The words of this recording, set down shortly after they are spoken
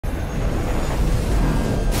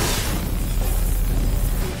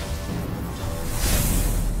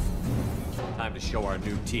show our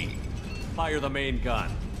new team. Fire the main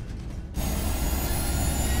gun.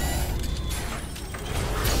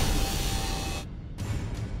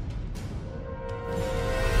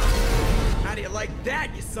 How do you like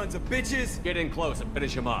that, you sons of bitches? Get in close and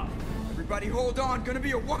finish him off. Everybody hold on, gonna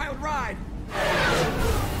be a wild ride.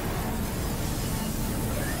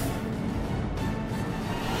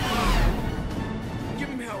 Give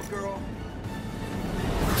him hell, girl.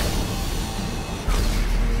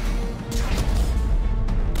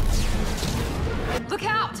 Look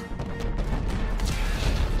out!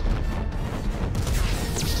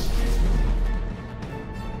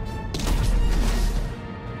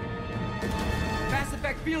 Mass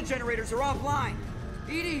Effect field generators are offline.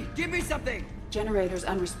 Edie, give me something! Generators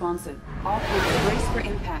unresponsive. All points brace for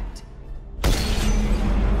impact.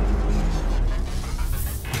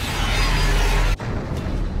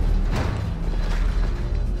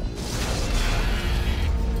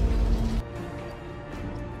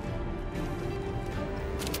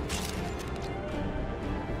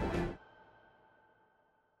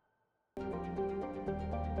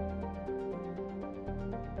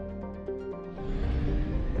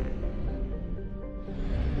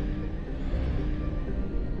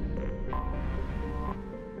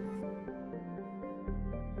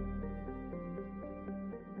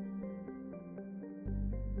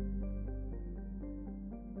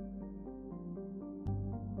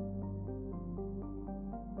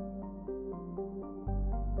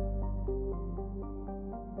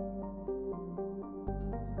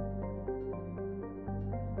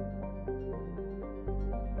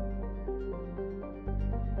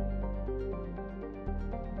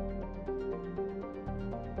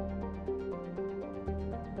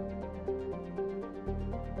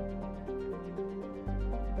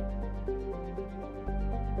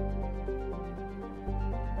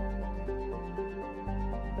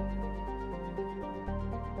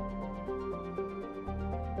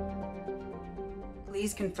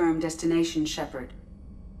 Please confirm destination, Shepard.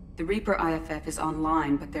 The Reaper IFF is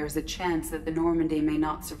online, but there is a chance that the Normandy may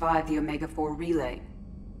not survive the Omega-4 relay.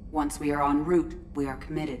 Once we are en route, we are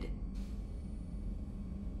committed.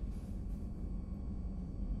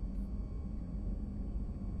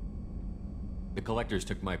 The Collectors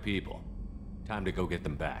took my people. Time to go get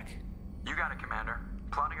them back. You got it, Commander.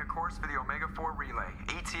 Plotting a course for the Omega-4 relay.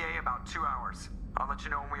 ETA about 2 hours. I'll let you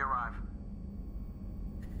know when we arrive.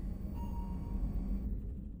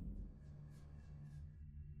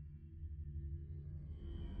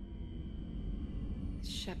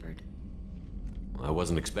 Shepard. I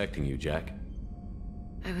wasn't expecting you, Jack.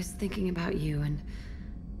 I was thinking about you, and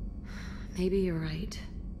maybe you're right.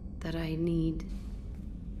 That I need...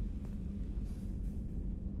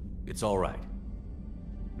 It's all right.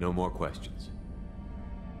 No more questions.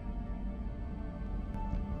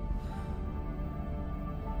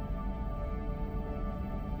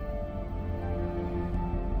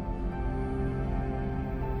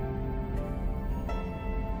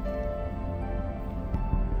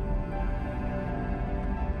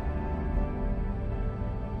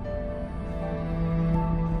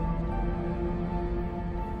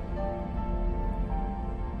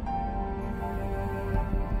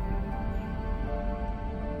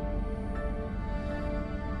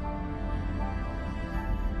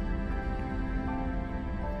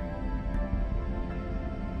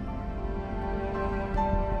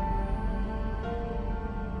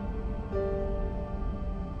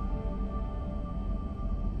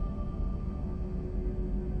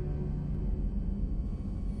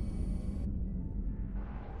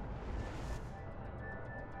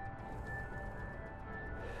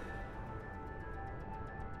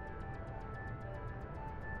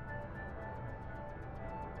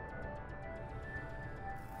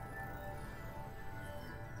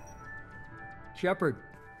 Shepard,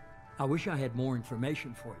 I wish I had more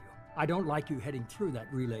information for you. I don't like you heading through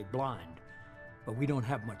that relay blind, but we don't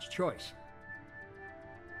have much choice.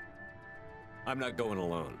 I'm not going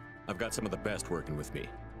alone. I've got some of the best working with me.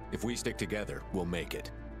 If we stick together, we'll make it.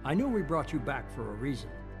 I knew we brought you back for a reason.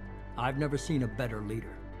 I've never seen a better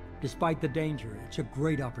leader. Despite the danger, it's a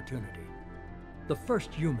great opportunity. The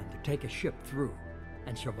first human to take a ship through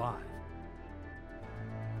and survive.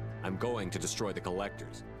 I'm going to destroy the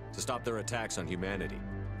Collectors, to stop their attacks on humanity.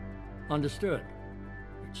 Understood.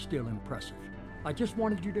 It's still impressive. I just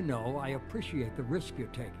wanted you to know I appreciate the risk you're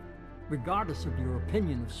taking. Regardless of your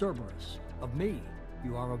opinion of Cerberus, of me,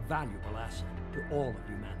 you are a valuable asset to all of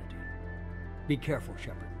humanity. Be careful,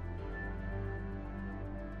 Shepard.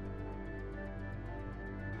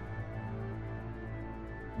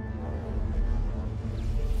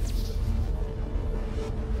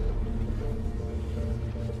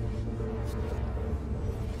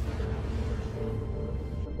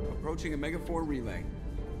 approaching Omega-4 relay.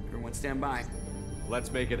 Everyone stand by. Let's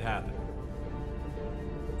make it happen.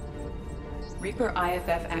 Reaper IFF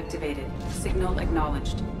activated. Signal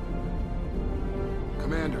acknowledged.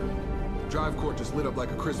 Commander, drive core just lit up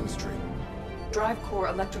like a Christmas tree. Drive core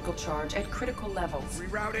electrical charge at critical levels.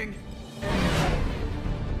 Rerouting.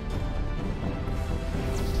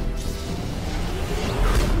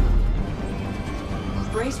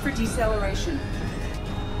 Brace for deceleration.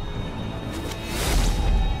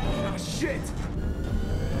 Oh, shit!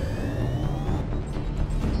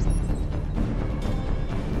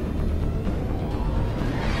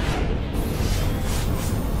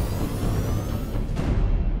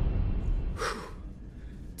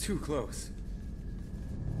 Too close.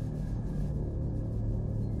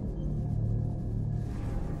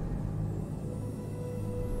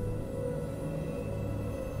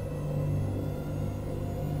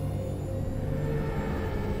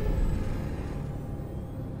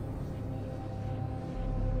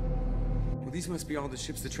 Well, these must be all the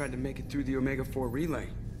ships that tried to make it through the Omega-4 relay.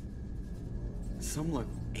 Some look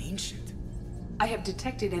ancient. I have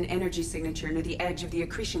detected an energy signature near the edge of the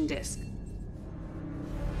accretion disk.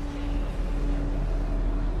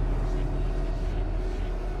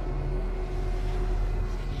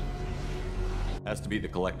 Has to be the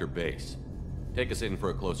collector base. Take us in for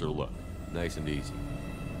a closer look. Nice and easy.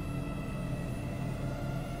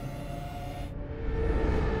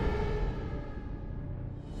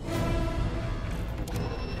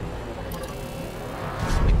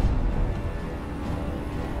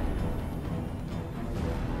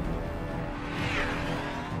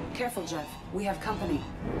 Careful, Jeff. We have company.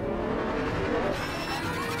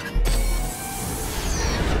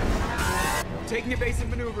 Taking evasive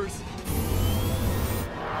maneuvers.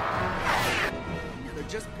 They're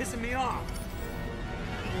just pissing me off.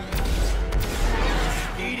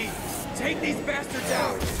 Edie, take these bastards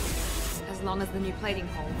out! As long as the new plating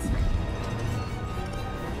holds.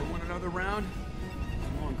 Want another round?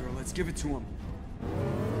 Come on, girl, let's give it to him.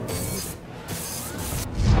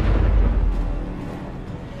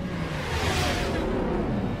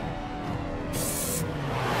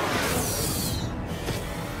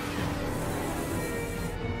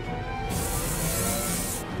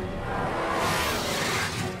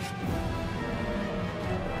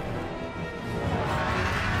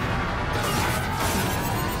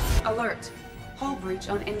 Alert. Hull breach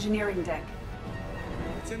on engineering deck.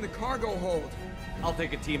 It's in the cargo hold. I'll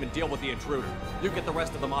take a team and deal with the intruder. You get the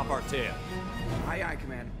rest of them off our tail. Aye, aye,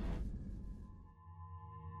 Commander.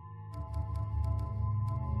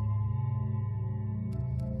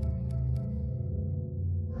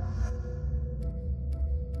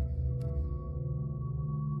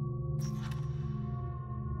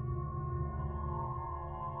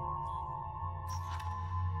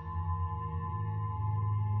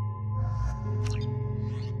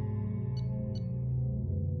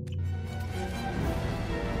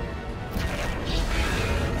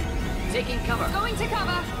 Taking cover. Going to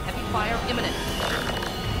cover! Heavy fire imminent.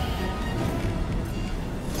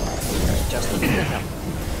 Just a minute.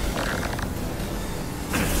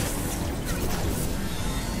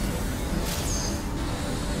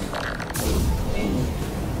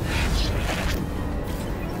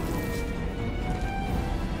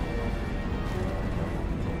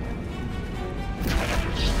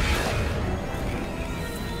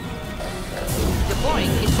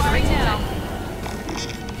 Deploying incinerator now.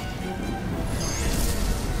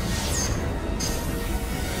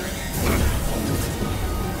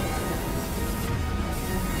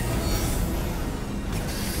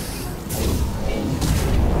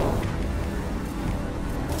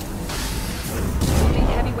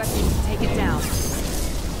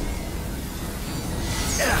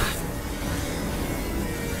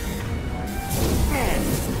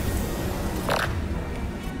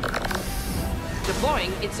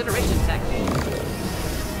 Deploying incineration tech.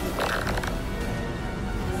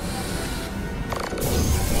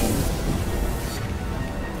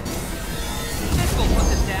 This will put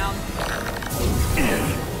them down.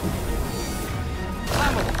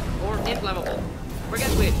 Flammable or inflammable.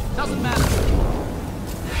 Forget which. Doesn't matter.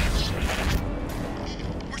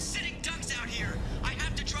 We're sitting ducks out here. I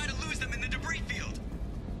have to try to lose them in the debris field.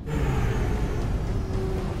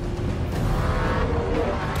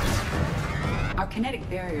 Our kinetic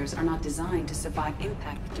barriers are not designed to survive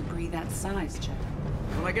impact with debris that size, Jeff.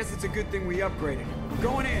 Well, I guess it's a good thing we upgraded. We're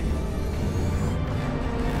going in.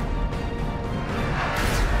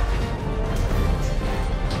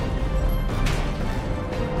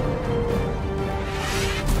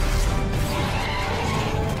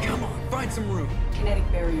 Come on, find some room.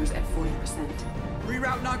 Kinetic barriers at 40%.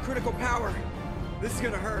 Reroute non-critical power. This is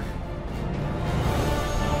gonna hurt.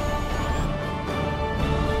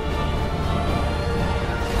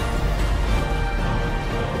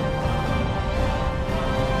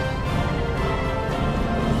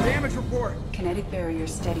 Damage report. Kinetic barrier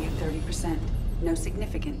steady at 30%. No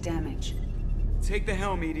significant damage. Take the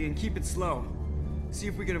helm, Edie, and keep it slow. See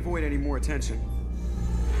if we can avoid any more attention.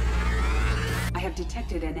 I have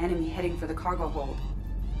detected an enemy heading for the cargo hold.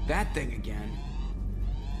 That thing again.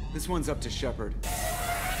 This one's up to Shepard.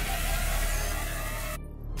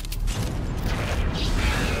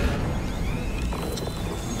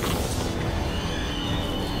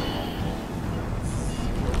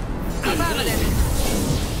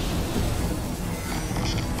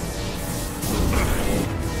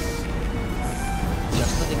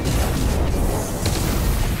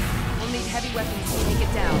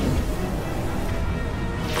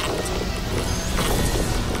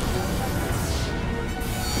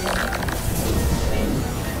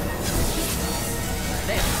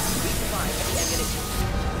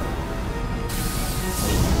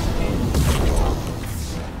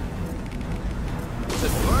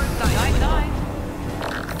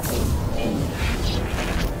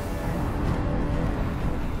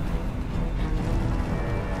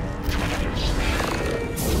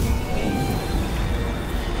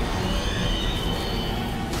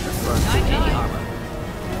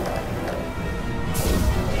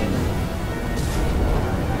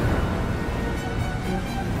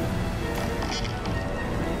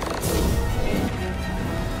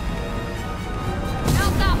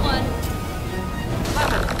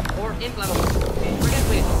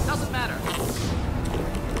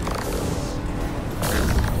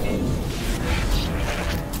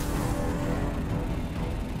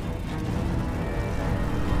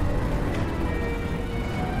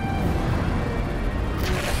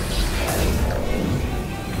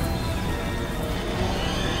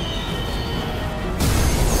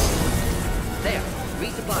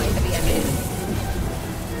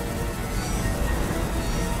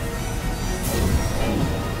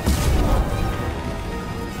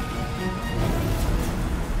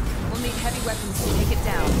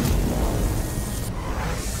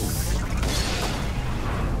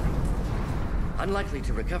 Unlikely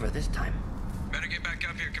to recover this time. Better get back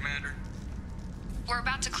up here, Commander. We're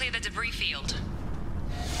about to clear the debris field.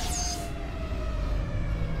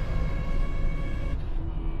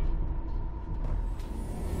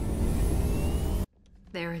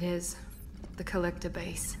 There it is. The collector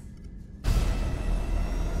base.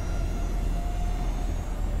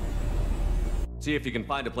 See if you can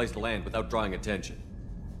find a place to land without drawing attention.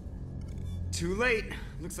 Too late.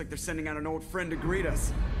 Looks like they're sending out an old friend to greet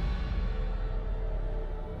us.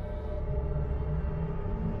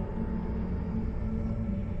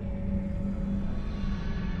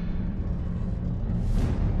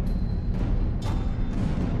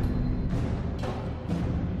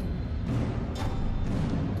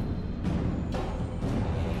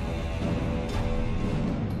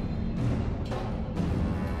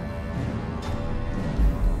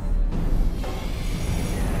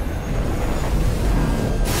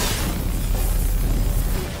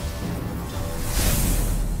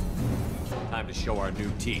 Time to show our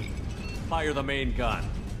new teeth. Fire the main gun.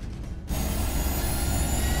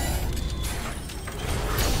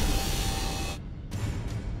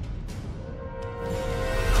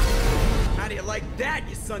 How do you like that,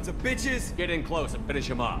 you sons of bitches? Get in close and finish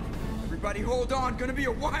him off. Everybody hold on, gonna be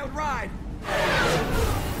a wild ride.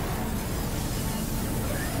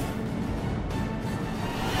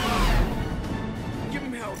 Give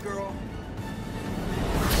him hell, girl.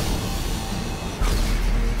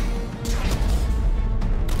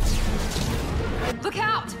 Look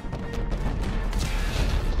out!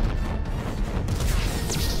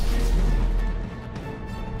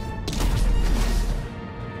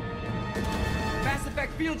 Mass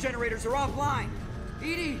effect field generators are offline.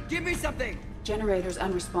 Edie, give me something. Generators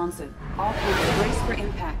unresponsive. All crews brace for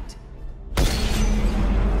impact.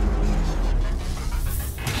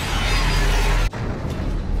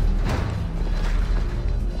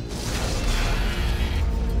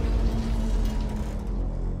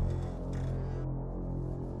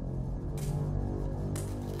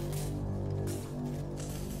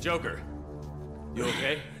 Joker, you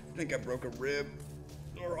okay? I think I broke a rib.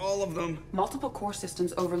 Or all of them. Multiple core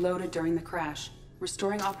systems overloaded during the crash.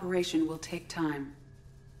 Restoring operation will take time.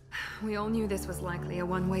 We all knew this was likely a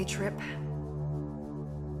one-way trip.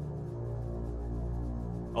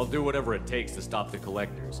 I'll do whatever it takes to stop the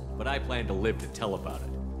collectors, but I plan to live to tell about it.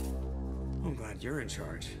 I'm glad you're in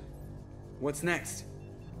charge. What's next?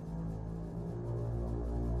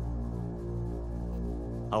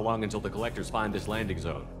 How long until the collectors find this landing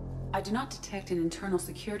zone? I do not detect an internal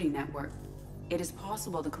security network. It is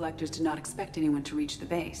possible the collectors did not expect anyone to reach the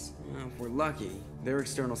base. Well, if we're lucky, their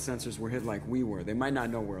external sensors were hit like we were. They might not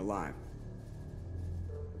know we're alive.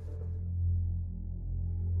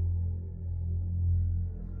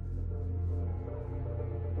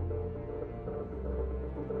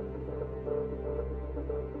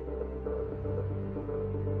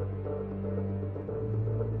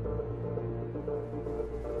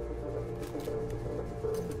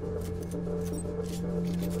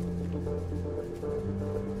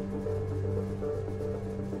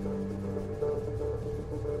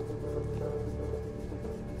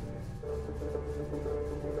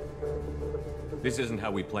 This isn't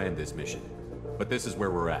how we planned this mission, but this is where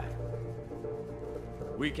we're at.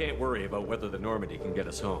 We can't worry about whether the Normandy can get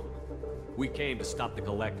us home. We came to stop the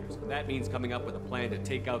collectors, and that means coming up with a plan to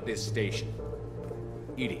take out this station.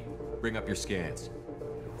 Edie, bring up your scans.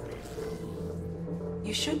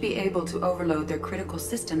 You should be able to overload their critical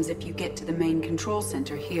systems if you get to the main control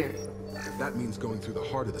center here. That means going through the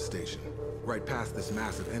heart of the station, right past this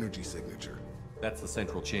massive energy signature. That's the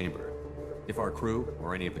central chamber. If our crew,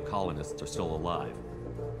 or any of the colonists, are still alive,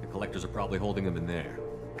 the collectors are probably holding them in there.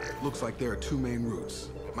 Looks like there are two main routes.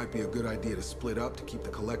 Might be a good idea to split up to keep the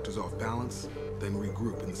collectors off balance, then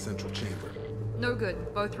regroup in the central chamber. No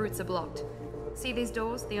good. Both routes are blocked. See these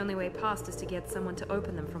doors? The only way past is to get someone to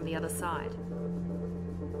open them from the other side.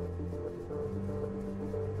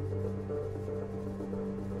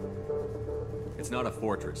 It's not a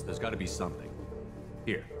fortress. There's got to be something.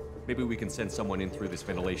 Here, maybe we can send someone in through this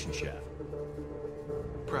ventilation shaft.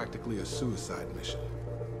 Practically a suicide mission.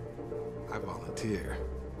 I volunteer.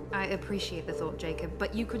 I appreciate the thought, Jacob,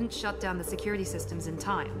 but you couldn't shut down the security systems in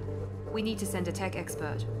time. We need to send a tech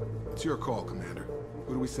expert. It's your call, Commander.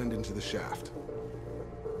 Who do we send into the shaft?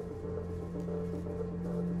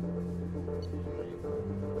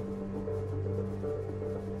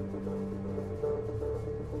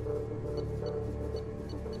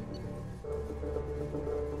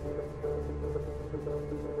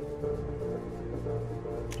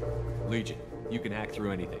 Legion, you can hack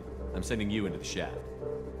through anything. I'm sending you into the shaft.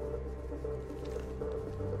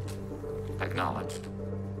 Acknowledged.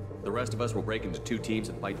 The rest of us will break into 2 teams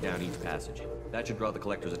and fight down each passage. That should draw the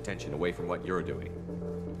collector's attention away from what you're doing.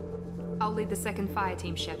 I'll lead the second fire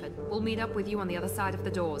team, Shepard. We'll meet up with you on the other side of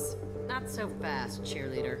the doors. Not so fast,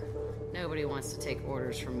 cheerleader. Nobody wants to take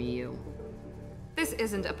orders from you. This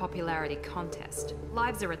isn't a popularity contest.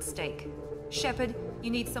 Lives are at stake. Shepard,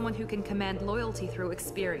 you need someone who can command loyalty through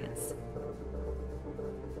experience.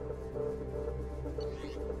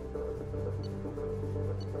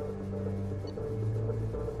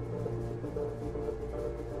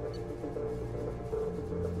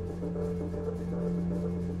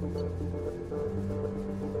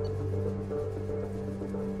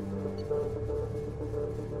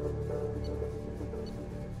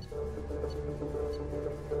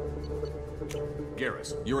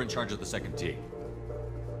 Garrus, you're in charge of the second team.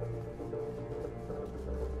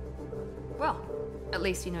 Well, at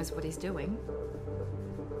least he knows what he's doing.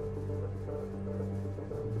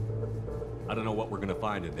 I don't know what we're gonna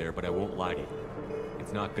find in there, but I won't lie to you.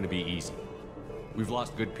 It's not gonna be easy. We've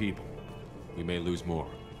lost good people. We may lose more.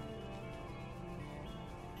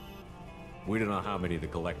 We don't know how many the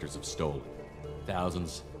collectors have stolen.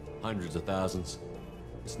 Thousands, hundreds of thousands.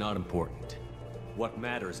 It's not important. What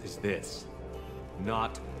matters is this.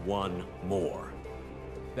 Not one more.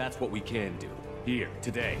 That's what we can do. Here,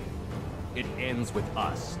 today. It ends with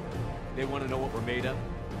us. They want to know what we're made of?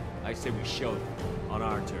 I say we show them, on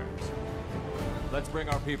our terms. Let's bring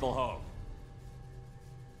our people home.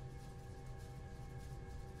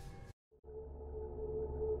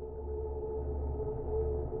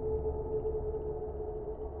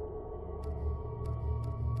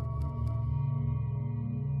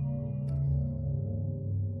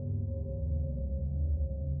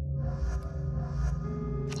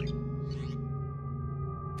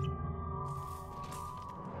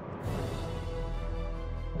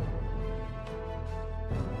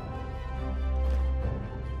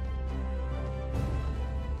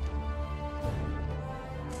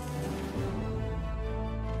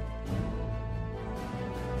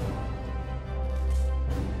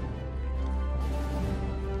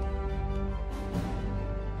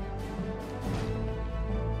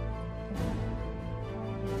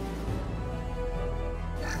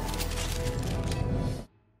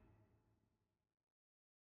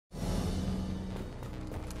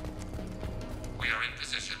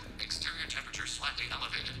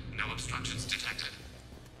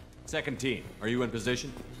 Second team, are you in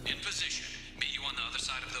position? In position. Meet you on the other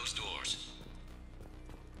side of those doors.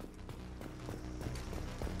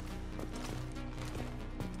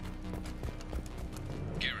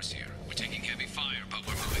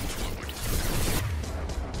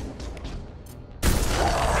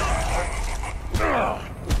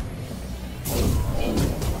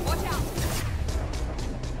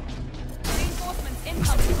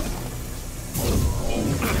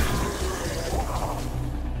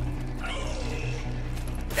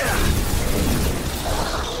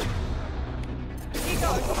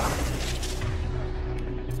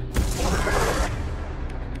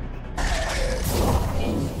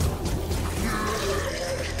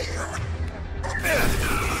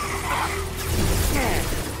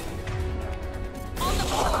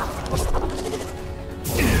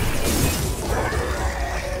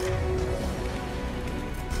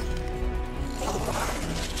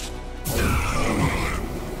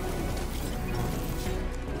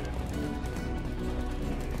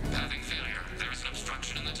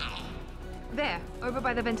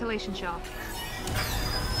 by the ventilation shaft.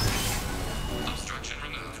 Obstruction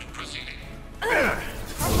removed. Proceeding. Need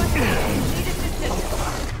assistance.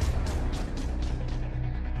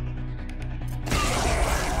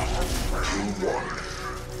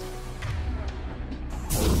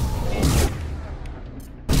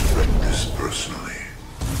 This personally.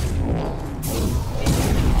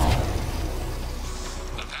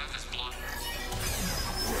 The path is blocked.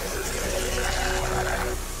 Garrett here.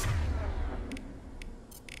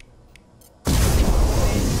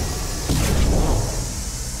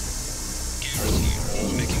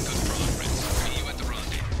 Making good progress. See you at the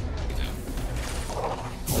rendezvous.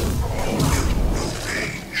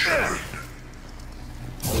 Pain, Shepard.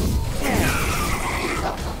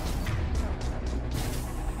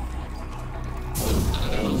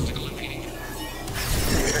 Another obstacle impeding.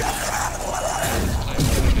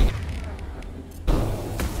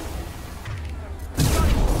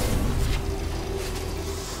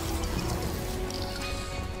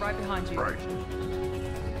 Right behind you. Right.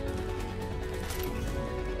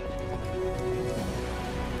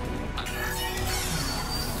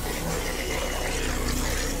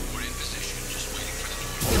 We're in position, just waiting for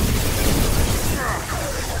the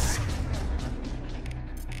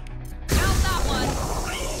How's that one?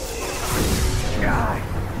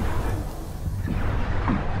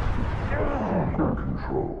 Under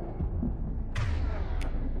control.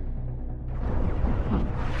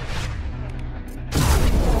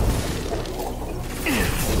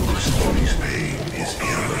 This body's pain is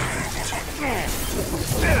irrelevant.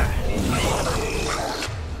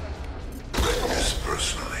 This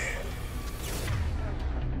personally.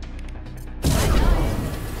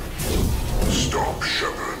 Stop,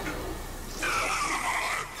 Shepard.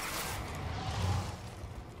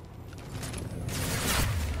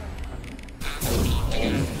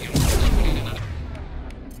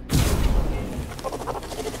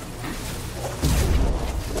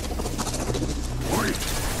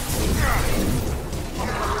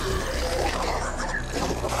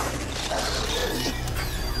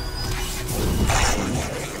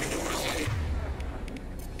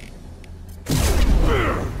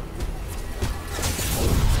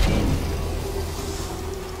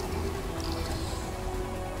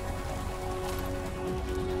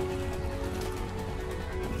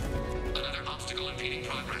 Another obstacle impeding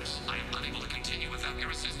progress. I am unable to continue without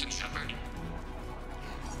your assistance, Shepard.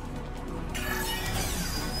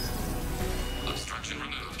 Obstruction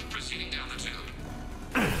removed. Proceeding down the tube.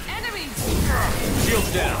 Enemies!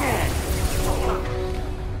 Shields down.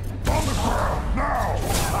 On the ground, now!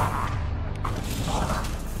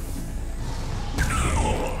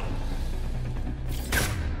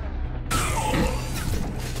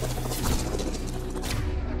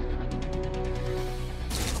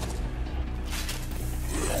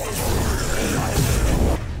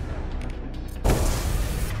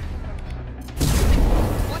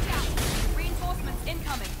 Watch out! Reinforcements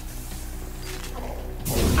incoming.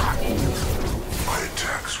 My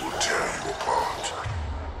attacks will tear you apart.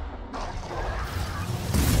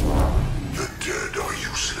 The dead are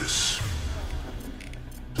useless.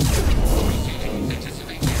 Proceeding.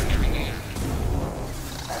 Anticipate we are nearing the end.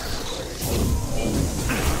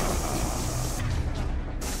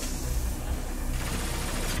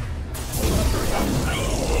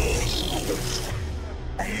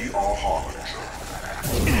 We are Harbinger.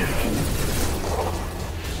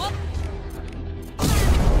 What?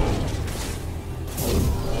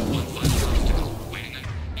 One final obstacle. Waiting on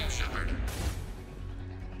you, Shepard.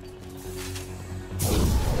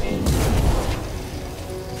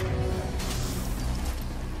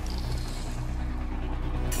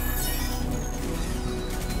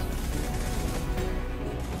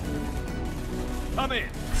 Come in.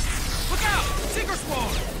 Look out! Seeker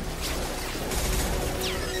spawn!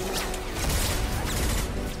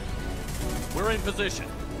 We're in position.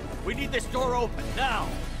 We need this door open now.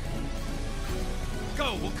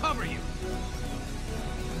 Go, we'll cover you.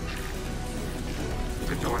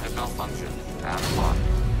 The door has malfunctioned. Path blocked.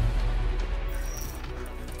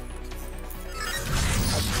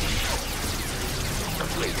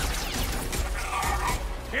 Complete.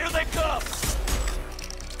 Here they come!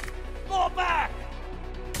 Fall back!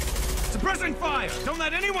 Suppressing fire! Don't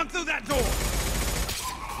let anyone through that door!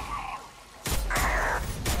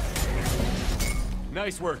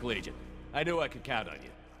 Nice work, Legion. I knew I could count on you.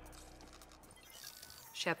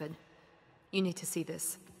 Shepard, you need to see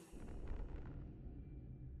this.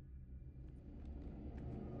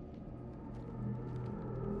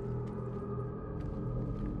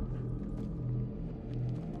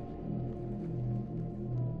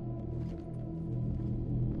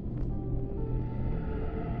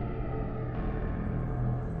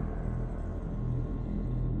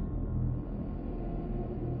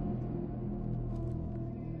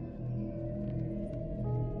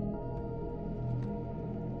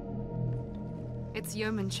 It's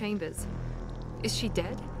Yeoman Chambers. Is she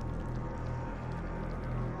dead?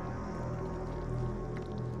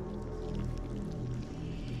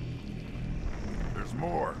 There's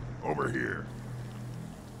more. Over here.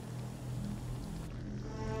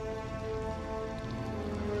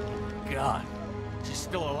 God, she's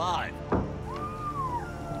still alive.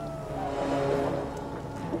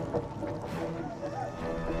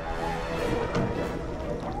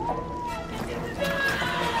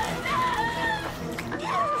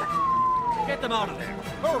 Get them out of there!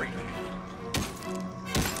 Hurry!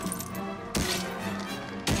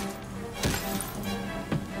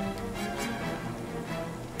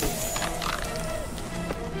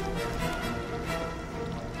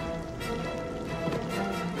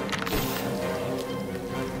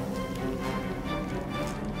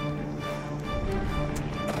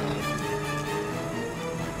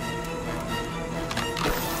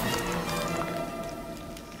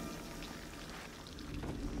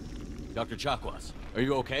 Dr. Chakwas, are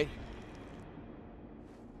you okay?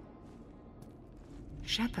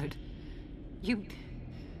 Shepard, you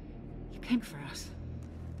came for us.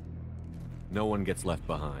 No one gets left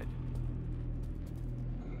behind.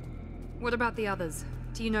 What about the others?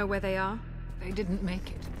 Do you know where they are? They didn't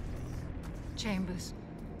make it. Chambers,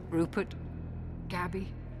 Rupert,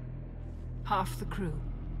 Gabby, half the crew.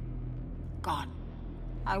 Gone.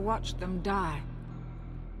 I watched them die.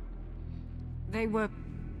 They were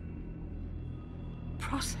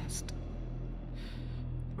processed.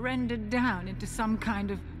 Rendered down into some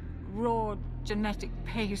kind of raw genetic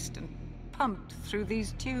paste and pumped through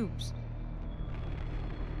these tubes.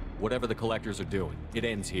 Whatever the collectors are doing, it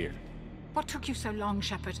ends here. What took you so long,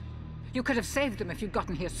 Shepard? You could have saved them if you'd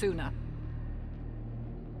gotten here sooner.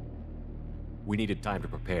 We needed time to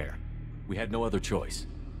prepare. We had no other choice.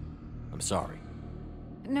 I'm sorry.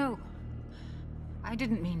 No. I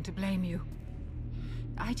didn't mean to blame you.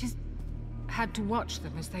 I just had to watch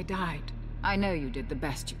them as they died. I know you did the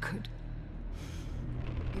best you could.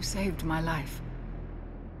 You saved my life.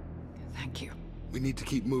 Thank you. We need to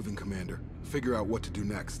keep moving, Commander. Figure out what to do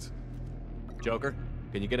next. Joker,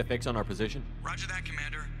 can you get a fix on our position? Roger that,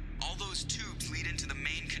 Commander. All those tubes lead into the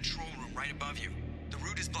main control room right above you. The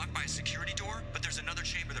route is blocked by a security door, but there's another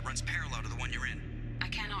chamber that runs parallel to the one you're in. I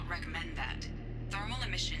cannot recommend that. Thermal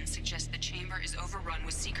emissions suggest the chamber is overrun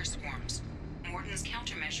with seeker swarms. Morden's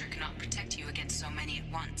countermeasure cannot protect you against so many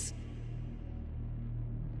at once.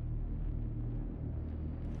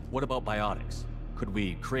 What about biotics? Could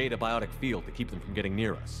we create a biotic field to keep them from getting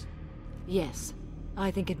near us? Yes,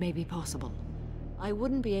 I think it may be possible. I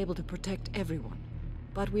wouldn't be able to protect everyone,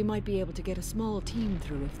 but we might be able to get a small team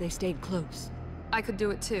through if they stayed close. I could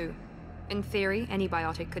do it too. In theory, any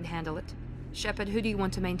biotic could handle it. Shepard, who do you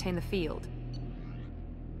want to maintain the field?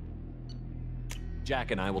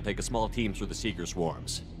 Jack and I will take a small team through the Seeker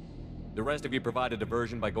swarms. The rest of you provide a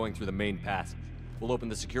diversion by going through the main passage. We'll open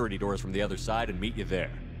the security doors from the other side and meet you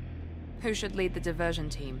there. Who should lead the diversion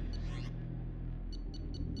team?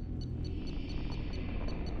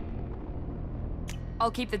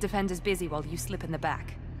 I'll keep the defenders busy while you slip in the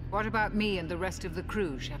back. What about me and the rest of the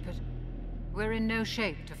crew, Shepard? We're in no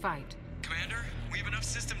shape to fight. Commander, we have enough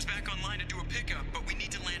systems back online to do a pickup, but we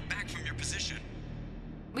need to land back from your position.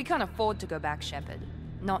 We can't afford to go back, Shepard.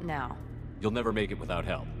 Not now. You'll never make it without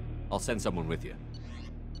help. I'll send someone with you.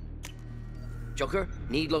 Joker,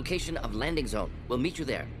 need location of landing zone. We'll meet you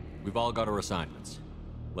there. We've all got our assignments.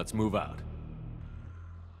 Let's move out.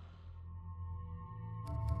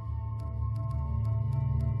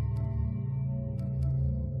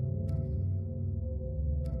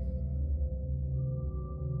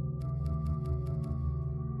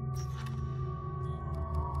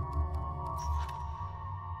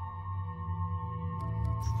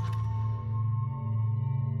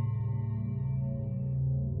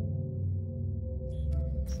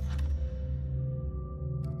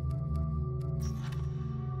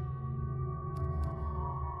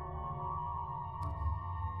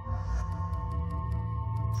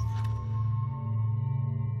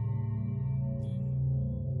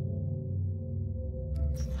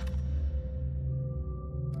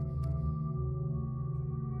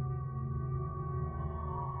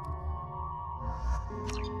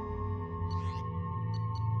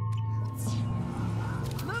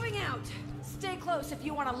 Moving out! Stay close if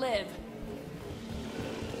you want to live.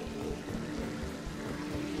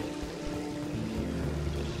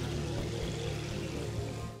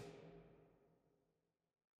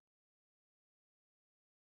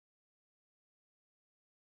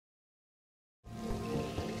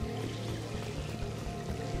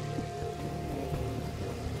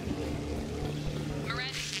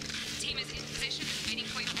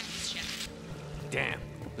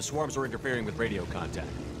 The swarms are interfering with radio contact.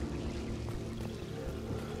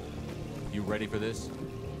 You ready for this?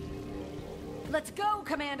 Let's go,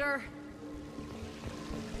 Commander!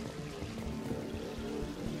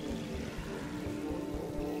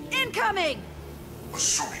 Incoming!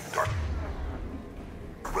 Assuming that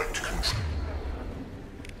direct control.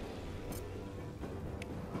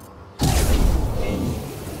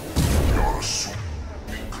 You're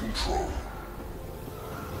assuming control.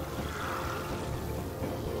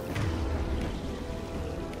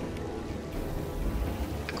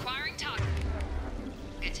 Acquiring target.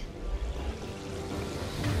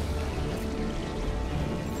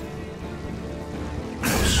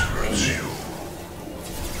 This hurts you.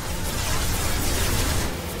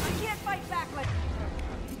 I can't fight back like...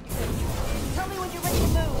 Tell me when you're ready to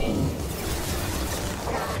move.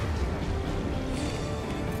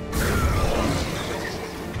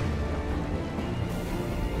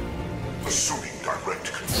 Assuming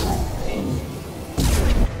direct control.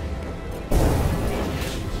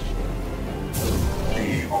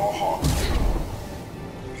 We are harmony.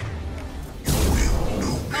 You will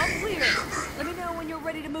know All pain, clear. Shepard. Let me know when you're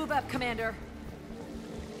ready to move up, Commander.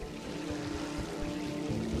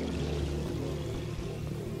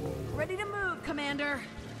 Ready to move, Commander.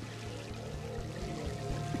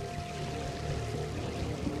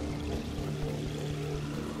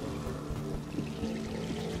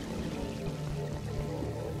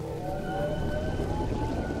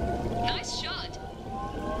 Nice shot.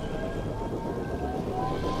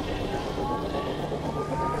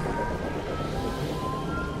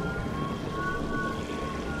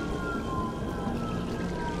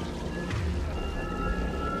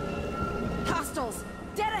 Hostiles!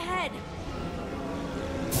 Dead ahead!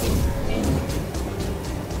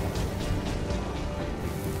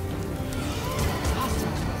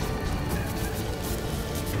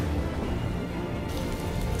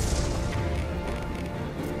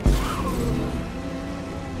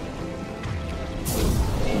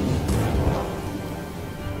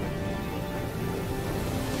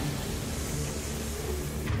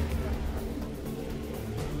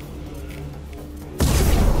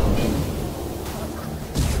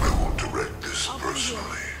 I will direct this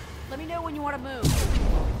personally. Let me know when you want to move.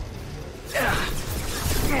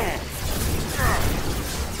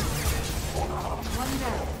 One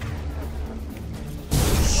down.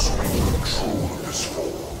 Assuming control of this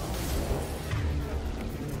form.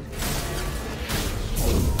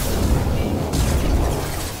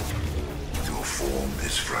 Your form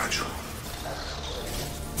is fragile.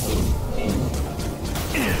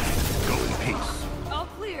 Go in peace. All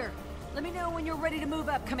clear. Let me know when you're ready to move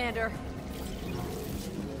up, Commander.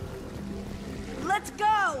 Let's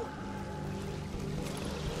go!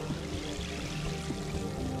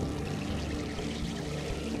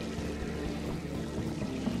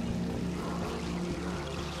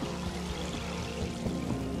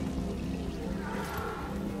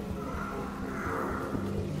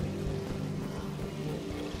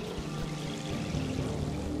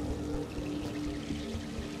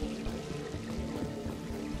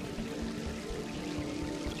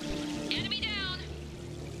 Enemy down.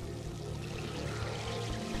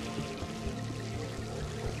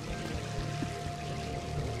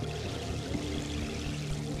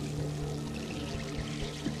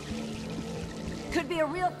 Could be a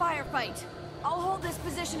real firefight. I'll hold this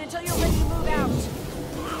position until you're ready to move out.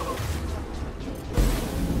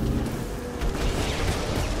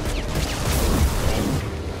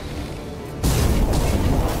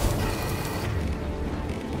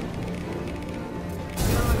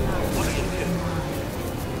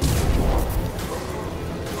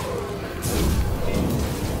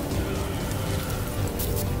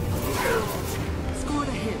 Scored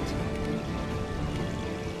a hit.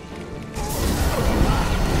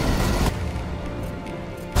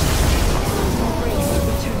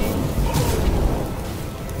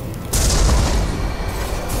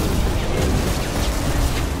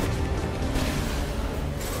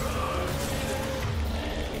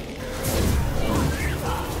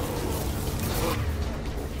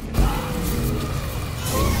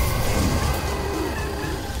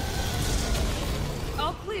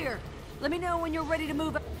 All clear. Let me know when you're ready to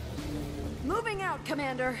move. Moving out,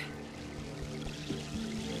 Commander.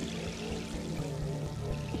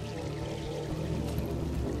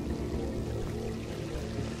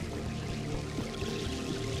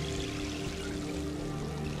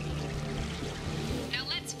 Now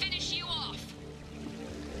let's finish you off.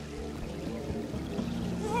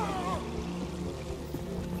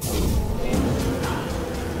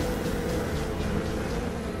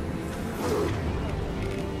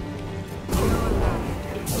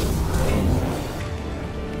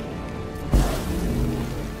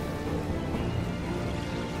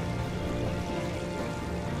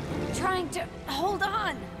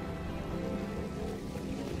 on!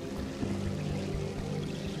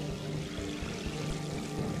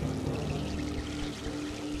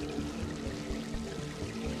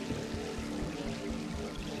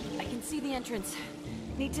 I can see the entrance.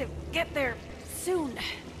 Need to get there soon.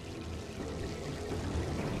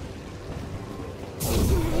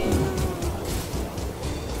 Killed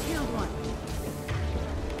one.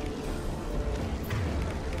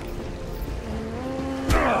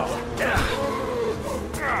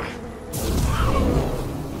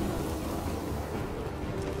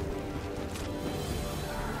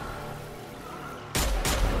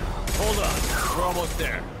 Hold on. We're almost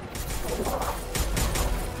there.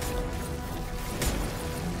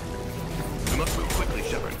 We must move quickly,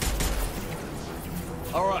 Shepard.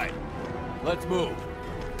 All right. Let's move.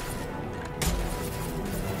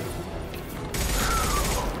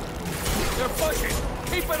 They're pushing!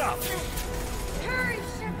 Keep it up! Hurry,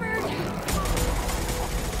 Shepard!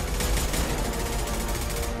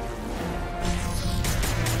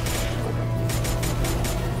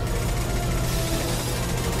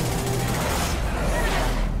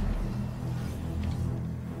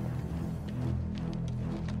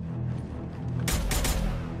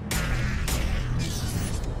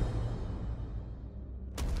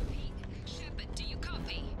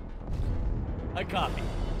 I copy.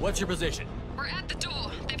 What's your position? We're at the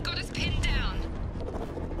door. They've got us pinned down.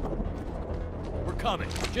 We're coming.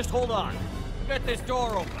 Just hold on. Get this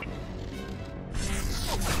door open.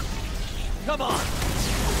 Come on!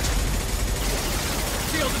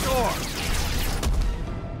 Seal the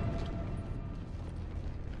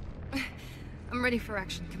door! I'm ready for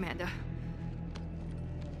action, Commander.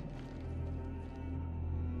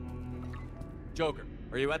 Joker,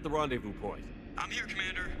 are you at the rendezvous point? I'm here,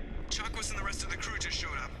 Commander. Chakwas and the rest of the crew just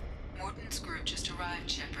showed up. Morton's group just arrived,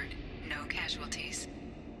 Shepard. No casualties.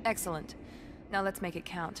 Excellent. Now let's make it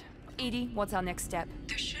count. Edie, what's our next step?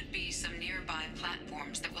 There should be some nearby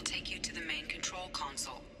platforms that will take you to the main control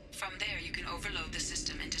console. From there, you can overload the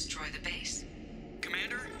system and destroy the base.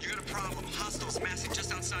 Commander, you got a problem. Hostiles massing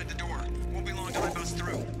just outside the door. Won't be long till they bust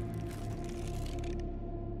through.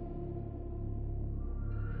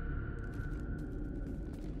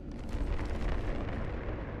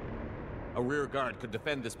 A rear guard could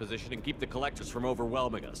defend this position and keep the collectors from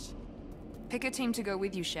overwhelming us. Pick a team to go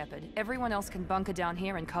with you, Shepard. Everyone else can bunker down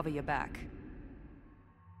here and cover your back.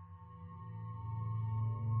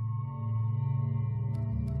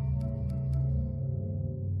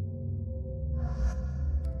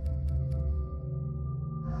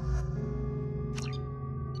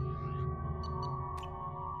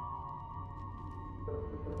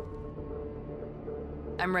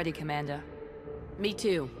 I'm ready, Commander. Me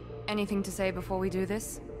too. Anything to say before we do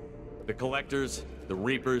this? The collectors, the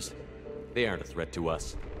Reapers, they aren't a threat to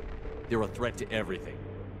us. They're a threat to everything.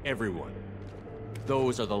 Everyone.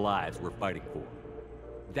 Those are the lives we're fighting for.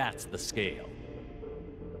 That's the scale.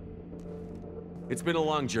 It's been a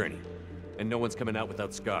long journey, and no one's coming out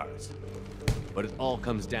without scars. But it all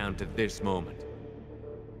comes down to this moment.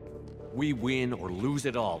 We win or lose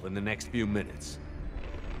it all in the next few minutes.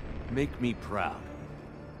 Make me proud.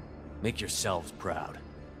 Make yourselves proud.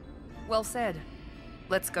 Well said.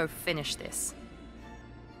 Let's go finish this.